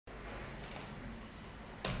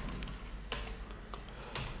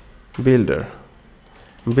Builder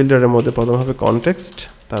বিল্ডারের মধ্যে প্রথম হবে কনটেক্সট,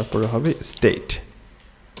 তারপরে হবে স্টেট।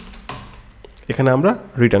 এখানে আমরা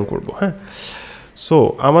রিটার্ন করব। হ্যাঁ, সো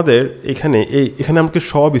আমাদের এখানে আমাকে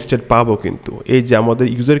সব স্টেট পাবো, কিন্তু এই যে আমাদের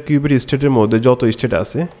ইউজার কিউবের স্টেটের মধ্যে যত স্টেট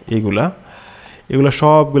আছে এগুলা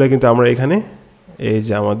সবগুলা কিন্তু আমরা এখানে এই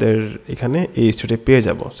যে আমাদের এখানে এই স্টেটে পেয়ে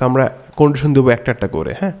যাব। সো আমরা কন্ডিশন দেবো একটা একটা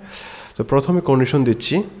করে। হ্যাঁ, তো প্রথমে কন্ডিশন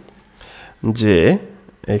দিচ্ছি যে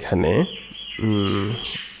এখানে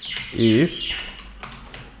if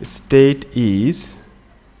state is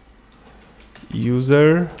user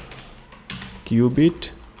cubit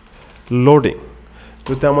loading,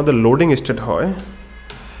 যদি আমাদের লোডিং স্টেট হয়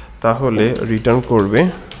তাহলে রিটার্ন করবে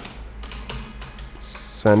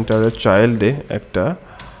সেন্টারের চাইল্ডে একটা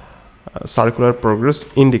সার্কুলার প্রোগ্রেস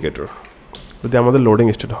ইন্ডিকেটর, যদি আমাদের লোডিং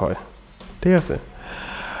স্টেট হয়। ঠিক আছে,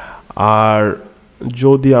 আর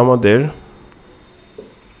যদি আমাদের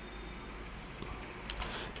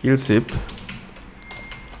ইলসিফ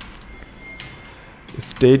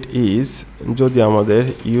স্টেট ইজ, যদি আমাদের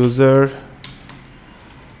ইউজার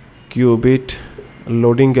কিউবিট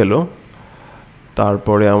লোডিং গেল,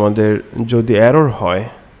 তারপরে আমাদের যদি এরর হয়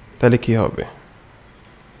তাহলে কি হবে?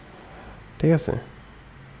 ঠিক আছে,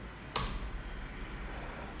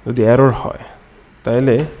 যদি এরর হয়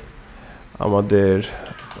তাহলে আমাদের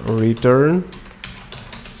রিটার্ন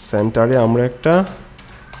সেন্টারে আমরা একটা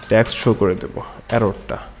টেক্সট শো করে দেব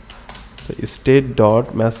এররটা, state dot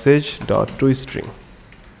message dot two string.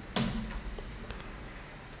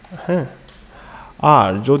 হ্যাঁ, আর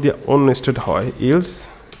যদি অন্য স্টেট হয় ইলস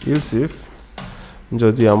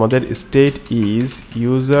যদি আমাদের state is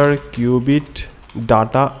user cubit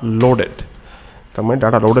data loaded, তার মানে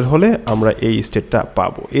ডাটা লোডেড হলে আমরা এই স্টেটটা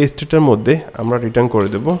পাবো। এই স্টেটের মধ্যে আমরা রিটার্ন করে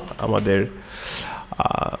দেব আমাদের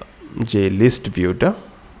যে লিস্ট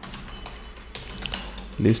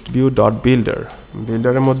ভিউ ডট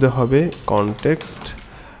বিল্ডারের মধ্যে হবে কনটেক্সট,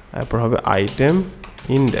 তারপর হবে আইটেম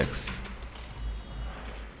ইন্ডেক্স।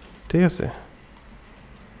 ঠিক আছে,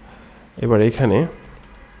 এবার এখানে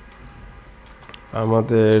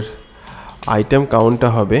আমাদের আইটেম কাউন্টটা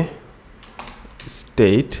হবে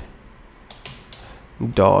state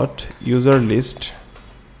dot user list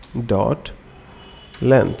dot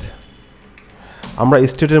length. আমরা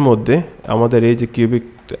স্টেটের মধ্যে আমাদের এই যে কিউবিক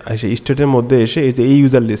স্টেটের মধ্যে এসে এই যে এই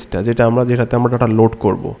ইউজার লিস্টটা যেটাতে আমরা ডাটা লোড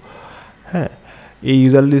করব, হ্যাঁ, এই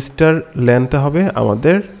ইউজার লিস্টটার লেন্থটা হবে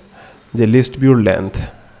আমাদের যে লিস্ট ভিউর লেন্থ।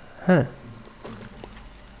 হ্যাঁ,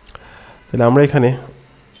 তাহলে আমরা এখানে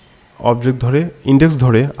অবজেক্ট ধরে ইন্ডেক্স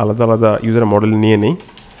ধরে আলাদা আলাদা ইউজার মডেল নিয়ে নেই।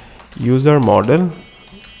 User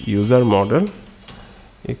model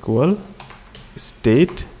equal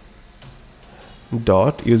state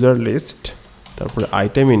dot user list, তারপরে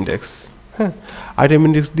আইটেম ইন্ডেক্স। হ্যাঁ, আইটেম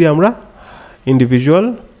ইন্ডেক্স দিয়ে আমরা ইন্ডিভিজুয়াল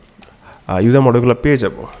ইউজার মডেলগুলো পেয়ে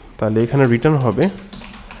যাব। তাহলে এখানে রিটার্ন হবে,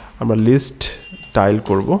 আমরা লিস্ট টাইল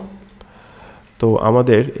করব। তো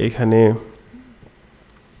আমাদের এখানে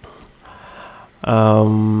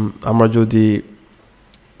আমরা যদি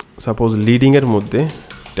সাপোজ লিডিংয়ের মধ্যে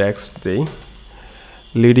টেক্সট দেই,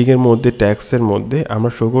 লিডিংয়ের মধ্যে ট্যাক্সের মধ্যে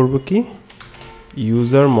আমরা শো করব কি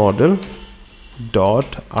user model dot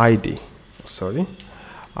ID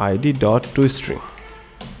dot two string,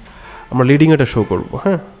 আমরা লিডিং এটা শো করব।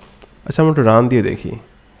 হ্যাঁ, আচ্ছা আমরা একটু রান দিয়ে দেখি।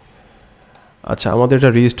 আচ্ছা, আমাদের এটা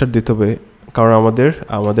রেজিস্টার দিতে হবে, কারণ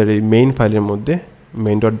আমাদের এই মেইন ফাইলের মধ্যে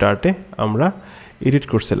মেইন ডট ডাটে আমরা এডিট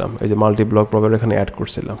করছিলাম, এই যে মাল্টি ব্লক প্রপার এখানে অ্যাড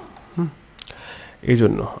করছিলাম এই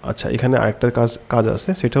জন্য। আচ্ছা, এখানে আরেকটা কাজ আছে,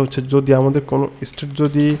 সেটা হচ্ছে যদি আমাদের কোনো স্টেট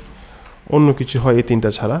যদি অন্য কিছু হয় এই তিনটা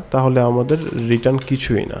ছাড়া, তাহলে আমাদের রিটার্ন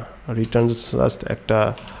কিছুই না, রিটার্ন জাস্ট একটা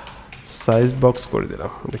সাইজ বক্স করে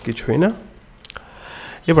দিলাম, এটা কিছুই না।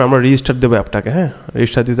 এবার আমরা রেজিস্টার দেবো অ্যাপটাকে। হ্যাঁ,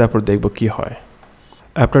 রেজিস্টার দিয়ে তারপর দেখবো কী হয়।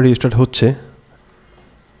 অ্যাপটা রেজিস্টার হচ্ছে,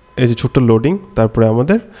 এই যে ছোট্ট লোডিং, তারপরে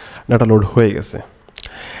আমাদের ডাটা লোড হয়ে গেছে।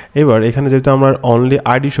 এবার এখানে যেহেতু আমরা অনলি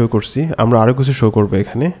আইডি শো করছি, আমরা আরও কিছু শো করবো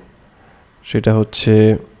এখানে, সেটা হচ্ছে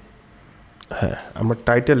হ্যাঁ, আমরা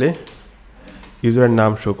টাইটেলে ইউজারের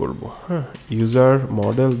নাম শো করব। হ্যাঁ, user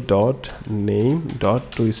model dot name dot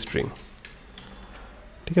two string.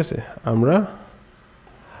 ঠিক আছে, আমরা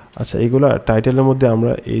আচ্ছা এইগুলো টাইটেলের মধ্যে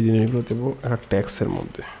আমরা এই জিনিসগুলো দেবো একটা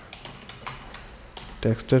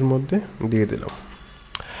টেক্সটের মধ্যে দিয়ে দিলাম।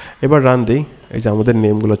 এবার রান দিই, এই যে আমাদের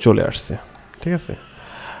নেমগুলো চলে আসছে। ঠিক আছে,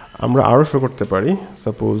 আমরা আরও শো করতে পারি,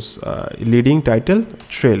 সাপোজ লিডিং টাইটেল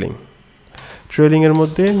ট্রেলিংয়ের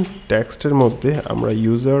মধ্যে টেক্সটের মধ্যে আমরা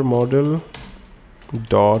user model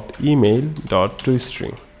dot email dot two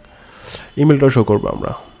string, ইমেলটাও show করবো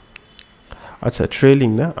আমরা। আচ্ছা, ট্রেলিং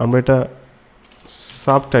না, আমরা এটা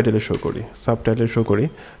সাব টাইটেলে শো করি,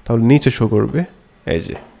 তাহলে নিচে শো করবে এই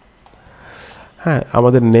যে। হ্যাঁ,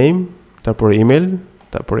 আমাদের নেম, তারপরে ইমেল,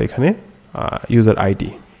 তারপরে এখানে ইউজার আইডি।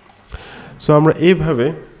 সো আমরা এইভাবে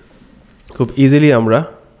খুব ইজিলি আমরা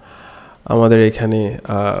আমাদের এখানে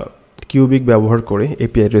কিউবিক ব্যবহার করে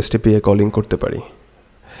এপিআই রেস্ট এপিআই কলিং করতে পারি।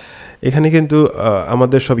 এখানে কিন্তু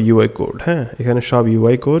আমাদের সব ইউআই কোড, হ্যাঁ, এখানে সব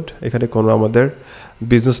ইউআই কোড, এখানে কোনো আমাদের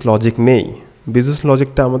বিজনেস লজিক নেই। বিজনেস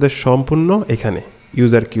লজিকটা আমাদের সম্পূর্ণ এখানে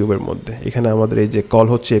ইউজার কিউবের মধ্যে। এখানে আমাদের এই যে কল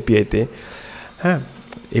হচ্ছে এপিআইতে, হ্যাঁ,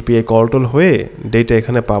 এপিআই কল টল হয়ে ডেটা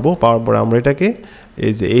এখানে পাবো, পাওয়ার পর আমরা এটাকে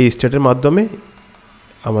এই যে এই স্টেটের মাধ্যমে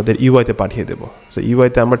আমাদের ইউআইতে পাঠিয়ে দেবো। সো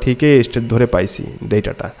ইউআইতে আমরা ঠিকই এই স্টেট ধরে পাইছি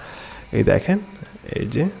ডেটাটা। এই দেখেন, এই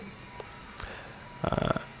যে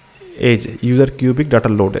ইউজার কিউবিক ডাটা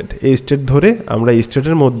লোডেড, এই স্টেট ধরে আমরা এই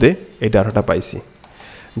স্টেটের মধ্যে এই ডাটাটা পাইছি।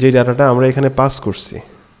 যে ডাটাটা আমরা এখানে পাস করছি,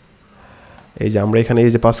 এই যে আমরা এখানে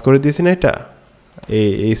এই যে পাস করে দিয়েছি না, এটা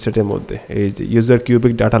এই স্টেটের মধ্যে এই যে ইউজার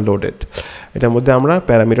কিউবিক ডাটা লোডেড, এটার মধ্যে আমরা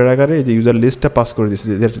প্যারামিটার আকারে এই যে ইউজার লিস্টটা পাস করে দিয়েছি,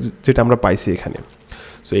 যেটা আমরা পাইছি এখানে।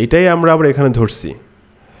 সো এটাই আমরা আবার এখানে ধরছি,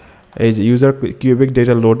 এই যে ইউজার কিউবিক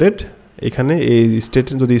ডেটা লোডেড। এখানে এই স্টেট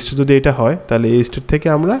যদি এটা হয়, তাহলে এই স্টেট থেকে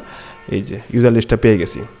আমরা এই যে ইউজার লিস্টটা পেয়ে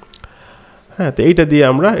গেছি। হ্যাঁ, তো এইটা দিয়ে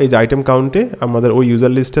আমরা এই যে আইটেম কাউন্টে আমাদের ওই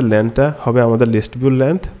ইউজার লিস্টের লেন্থটা হবে আমাদের লিস্ট ভিউ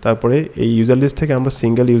লেন্থ। তারপরে এই ইউজার লিস্ট থেকে আমরা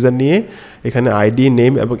সিঙ্গেল ইউজার নিয়ে এখানে আইডি,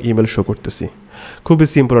 নেম এবং ইমেল শো করতেছি। খুবই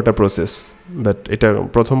সিম্পল একটা প্রসেস, বাট এটা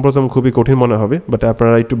প্রথম খুবই কঠিন মনে হবে, বাট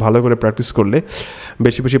আপনারা একটু ভালো করে প্র্যাকটিস করলে,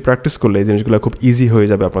 বেশি প্র্যাকটিস করলে এই জিনিসগুলো খুব ইজি হয়ে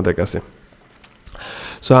যাবে আপনাদের কাছে।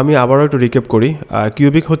 সো আমি আবারও একটু রিক্যাপ করি।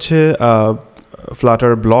 কিউবিক হচ্ছে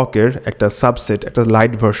ফ্লাটার ব্লকের একটা সাবসেট, একটা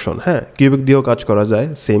লাইট ভার্সন। হ্যাঁ, কিউবিক দিয়েও কাজ করা যায়,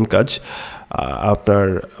 সেম কাজ আপনার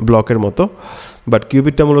ব্লকের মতো, বাট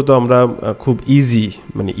কিউবিকটা মূলত আমরা খুব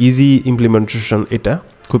ইজি ইমপ্লিমেন্টেশন, এটা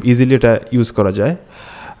খুব ইজিলি এটা ইউজ করা যায়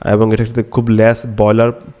এবং এটাতে খুব less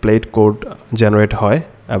boiler plate code generate হয়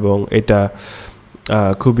এবং এটা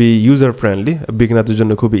খুবই ইউজার ফ্রেন্ডলি, বিগিনারদের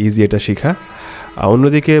জন্য খুবই ইজি এটা শেখা।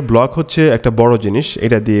 অন্যদিকে ব্লক হচ্ছে একটা বড় জিনিস,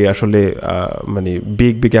 এটা দিয়ে আসলে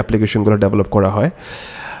বিগ অ্যাপ্লিকেশনগুলো ডেভেলপ করা হয়,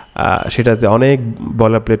 সেটাতে অনেক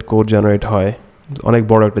বয়লার প্লেট কোড জেনারেট হয়, অনেক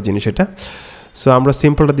বড় একটা জিনিস এটা। সো আমরা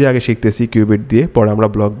সিম্পলটা দিয়ে আগে শিখতেছি কিউবিট দিয়ে, পরে আমরা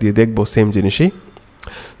ব্লক দিয়ে দেখবো সেম জিনিসই।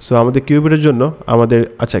 সো আমাদের কিউবিটের জন্য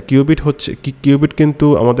কিউবিট কিন্তু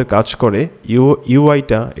আমাদের কাজ করে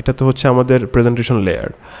ইউআইটা, এটা তো হচ্ছে আমাদের প্রেজেন্টেশন লেয়ার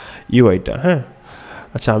ইউআইটা। হ্যাঁ,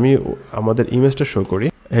 আচ্ছা, আমি আমাদের ইমেজটা শো করি।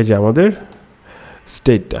 এই যে আমাদের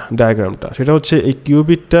স্টেটটা, ডায়াগ্রামটা, সেটা হচ্ছে এই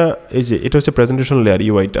কিউবিটটা, এই যে এটা হচ্ছে প্রেজেন্টেশন লেয়ার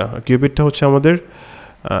ইউআইটা, কিউবিটটা হচ্ছে আমাদের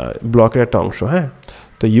ব্লকের একটা অংশ। হ্যাঁ,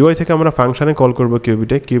 তো ইউআই থেকে আমরা ফাংশানে কল করবো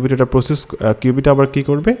কিউবিট এটা প্রসেস, কিউবিট আবার কী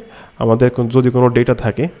করবে, আমাদের যদি কোনো ডেটা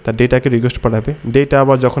থাকে তার ডেটাকে রিকোয়েস্ট পাঠাবে, ডেটা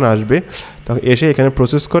আবার যখন আসবে তখন এসে এখানে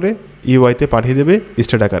প্রসেস করে ইউআইতে পাঠিয়ে দেবে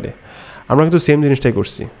স্টেট আকারে। আমরা কিন্তু সেম জিনিসটাই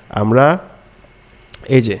করছি। আমরা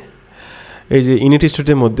এই যে ইউনিট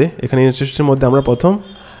স্টেটের মধ্যে, এখানে ইউনিট স্টেটের মধ্যে আমরা প্রথম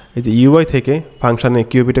এই যে ইউআই থেকে ফাংশানে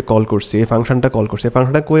কিউবিটে কল করছি, এই ফাংশনটা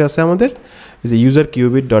কই আছে আমাদের, এই যে ইউজার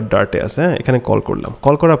কিউবিট ডট ডার্টে আছে। হ্যাঁ, এখানে কল করলাম,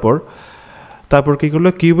 কল করার পর তারপর কী করলো,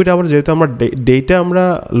 কিউবিট আবার যেহেতু আমরা ডেটা আমরা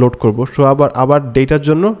লোড করবো, সো আবার ডেটার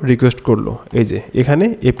জন্য রিকোয়েস্ট করলো। এই যে এখানে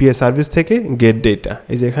এপিআই সার্ভিস থেকে গেট ডেটা,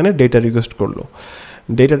 এই যে এখানে ডেটা রিকোয়েস্ট করলো,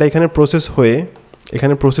 ডেটাটা এখানে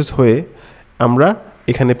প্রসেস হয়ে আমরা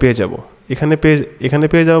এখানে পেয়ে যাব। এখানে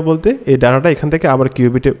পেয়ে যাবো বলতে এই ডাটাটা এখান থেকে আবার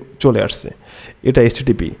কিউবিটে চলে আসছে, এটা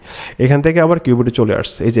HTTP, এখান থেকে আবার কিউবিটে চলে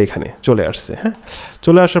আসছে, এই যে এখানে চলে আসছে। হ্যাঁ,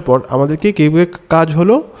 চলে আসার পর আমাদেরকে কিউবিটের কাজ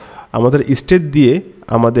হলো আমাদের স্টেট দিয়ে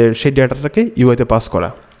আমাদের সেই ডাটাটাকে ইউআইতে পাস করা।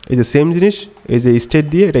 এই যে সেম জিনিস, এই যে স্টেট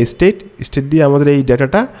দিয়ে, এটা স্টেট দিয়ে আমাদের এই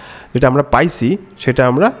ডাটাটা যেটা আমরা পাইছি সেটা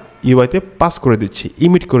আমরা ইউআইতে পাস করে দিচ্ছি,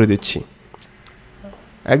 ইমিট করে দিচ্ছি,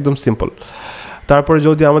 একদম সিম্পল। তারপরে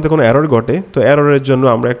যদি আমাদের কোনো এরর ঘটে, তো এররের জন্য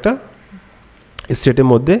আমরা একটা স্টেটের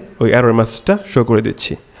মধ্যে ওই এরর মেসেজটা শো করে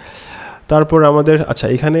দিচ্ছি। তারপর আমাদের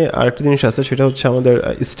এখানে আরেকটা জিনিস আছে, সেটা হচ্ছে আমাদের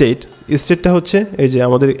স্টেটটা হচ্ছে এই যে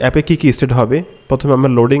আমাদের অ্যাপে কী স্টেট হবে। প্রথমে আমরা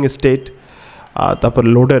লোডিং স্টেট, তারপর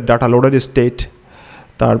ডাটা লোডের স্টেট,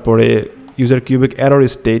 তারপরে ইউজার কিউবিক এরর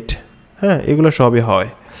স্টেট। হ্যাঁ, এগুলো সবই হয়।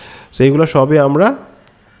 সো এগুলো সবই আমরা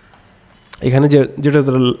এখানে যেটা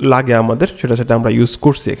লাগে আমাদের সেটা আমরা ইউজ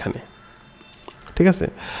করছি এখানে, ঠিক আছে।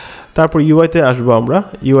 তারপর ইউআইতে আসবো আমরা।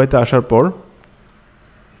 ইউআইতে আসার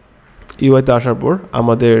পর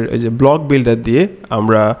আমাদের এই যে ব্লক বিল্ডার দিয়ে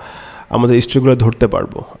আমরা আমাদের স্টেটগুলো ধরতে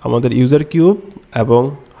পারবো, আমাদের ইউজার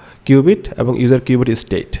কিউবিট এবং ইউজার কিউবিট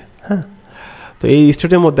স্টেট। হ্যাঁ, তো এই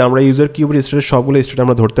স্টেটের মধ্যে আমরা ইউজার কিউবিট স্টেটের সবগুলো স্টেট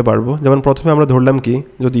আমরা ধরতে পারবো। যেমন প্রথমে আমরা ধরলাম কি,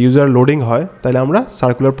 যদি ইউজার লোডিং হয় তাহলে আমরা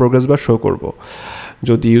সার্কুলার প্রোগ্রেস বার শো করব,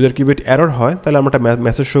 যদি ইউজার কিউবিট এরর হয় তাহলে আমরা একটা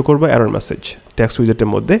মেসেজ শো করবো, এরর মেসেজ টেক্সট উইজেটের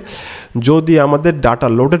মধ্যে। যদি আমাদের ডাটা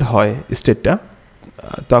লোডেড হয় স্টেটটা,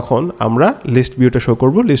 তখন আমরা লিস্ট ভিউটা শো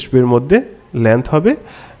করব, লিস্ট ভিউর মধ্যে লেন্থ হবে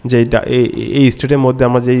যে এই স্টেটের মধ্যে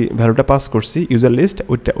আমরা যেই ভ্যালুটা পাস করছি ইউজার লিস্ট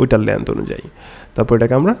ওইটার লেন্থ অনুযায়ী, তারপর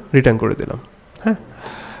এটাকে আমরা রিটার্ন করে দিলাম। হ্যাঁ,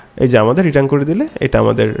 এই যে আমাদের রিটার্ন করে দিলে এটা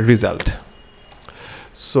আমাদের রেজাল্ট।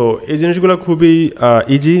 সো এই জিনিসগুলো খুবই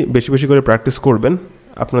ইজি, বেশি বেশি করে প্র্যাকটিস করবেন।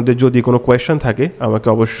 আপনাদের যদি কোনো কোয়েশ্চেন থাকে আমাকে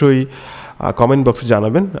অবশ্যই কমেন্ট বক্সে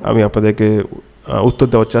জানাবেন, আমি আপনাদেরকে উত্তর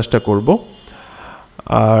দেওয়ার চেষ্টা করব।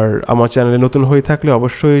 আর আমার চ্যানেলে নতুন হয়ে থাকলে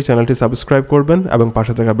অবশ্যই চ্যানেলটি সাবস্ক্রাইব করবেন এবং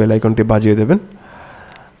পাশে থাকা বেল আইকনটি বাজিয়ে দেবেন।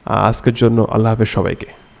 আজকের জন্য আল্লাহ হাফেজ সবাইকে।